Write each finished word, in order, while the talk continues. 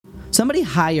somebody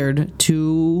hired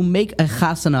to make a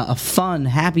chasana, a fun,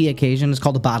 happy occasion, is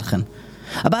called a badchen.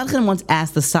 A badchen once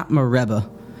asked the Satmar Rebbe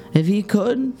if he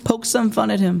could poke some fun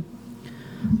at him.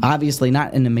 Obviously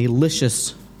not in a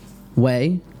malicious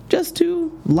way, just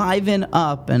to liven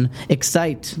up and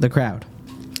excite the crowd.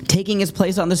 Taking his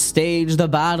place on the stage, the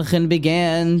badchen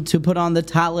began to put on the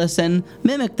talis and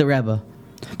mimic the Rebbe,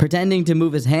 pretending to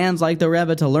move his hands like the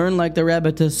Rebbe, to learn like the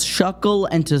Rebbe, to shuckle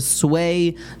and to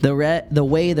sway the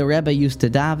way the Rebbe used to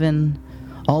daven.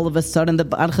 All of a sudden, the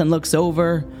badchen looks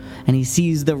over and he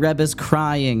sees the Rebbe's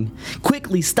crying.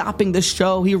 Quickly stopping the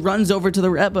show, he runs over to the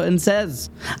Rebbe and says,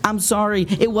 "I'm sorry,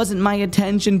 it wasn't my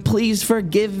intention. Please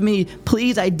forgive me.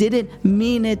 Please, I didn't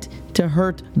mean it to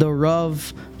hurt the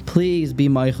Rav. Please be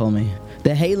meichel me."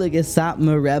 The Heilige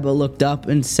Satmar Rebbe looked up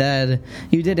and said,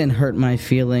 "You didn't hurt my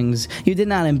feelings. You did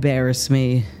not embarrass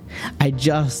me. I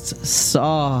just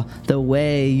saw the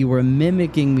way you were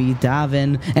mimicking me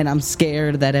daven, and I'm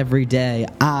scared that every day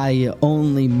I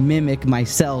only mimic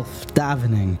myself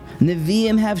davening."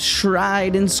 Nevi'im have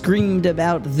shried and screamed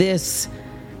about this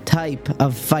type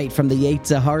of fight from the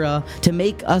Yetzer Hara to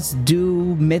make us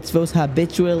do mitzvos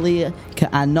habitually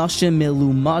ka'anoshim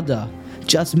milumada,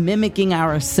 just mimicking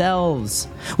ourselves.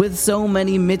 With so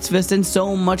many mitzvahs and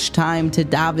so much time to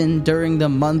daven during the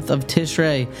month of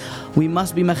Tishrei, we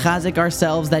must be mechazik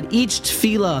ourselves that each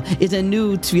tefillah is a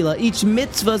new tefillah, each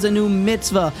mitzvah is a new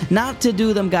mitzvah, not to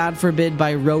do them, God forbid,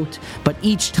 by rote, but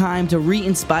each time to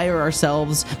re-inspire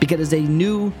ourselves because it is a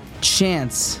new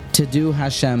chance to do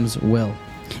Hashem's will.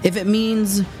 If it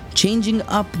means changing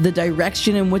up the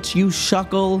direction in which you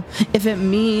shuckle, if it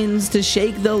means to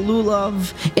shake the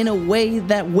lulav in a way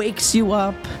that wakes you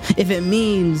up, if it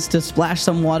means to splash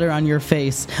some water on your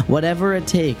face, whatever it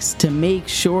takes to make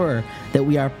sure that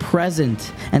we are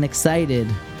present and excited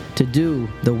to do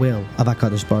the will of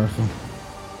HaKadosh Baruch Hu.